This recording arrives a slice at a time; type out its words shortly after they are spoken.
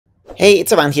Hey,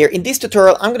 it's Aran here. In this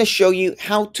tutorial, I'm going to show you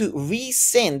how to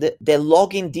resend the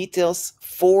login details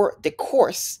for the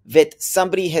course that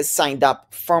somebody has signed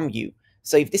up from you.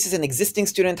 So if this is an existing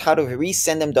student, how to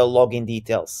resend them the login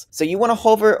details. So you want to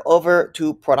hover over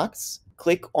to products,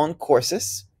 click on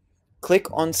courses, click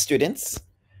on students,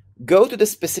 go to the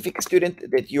specific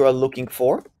student that you are looking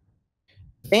for.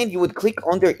 Then you would click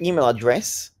on their email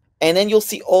address, and then you'll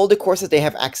see all the courses they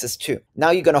have access to. Now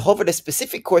you're going to hover the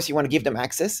specific course you want to give them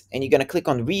access, and you're going to click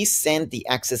on resend the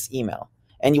access email.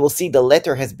 And you will see the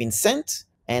letter has been sent,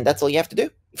 and that's all you have to do.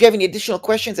 If you have any additional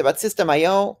questions about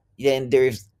Systeme.io, then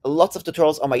there's lots of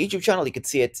tutorials on my YouTube channel. You could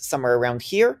see it somewhere around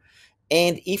here.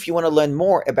 And if you want to learn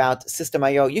more about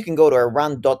Systeme.io, you can go to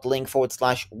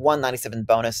aran.link/197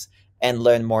 bonus and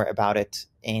learn more about it.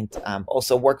 And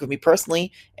also work with me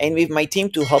personally and with my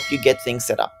team to help you get things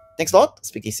set up. Thanks a lot.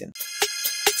 Speak to you soon.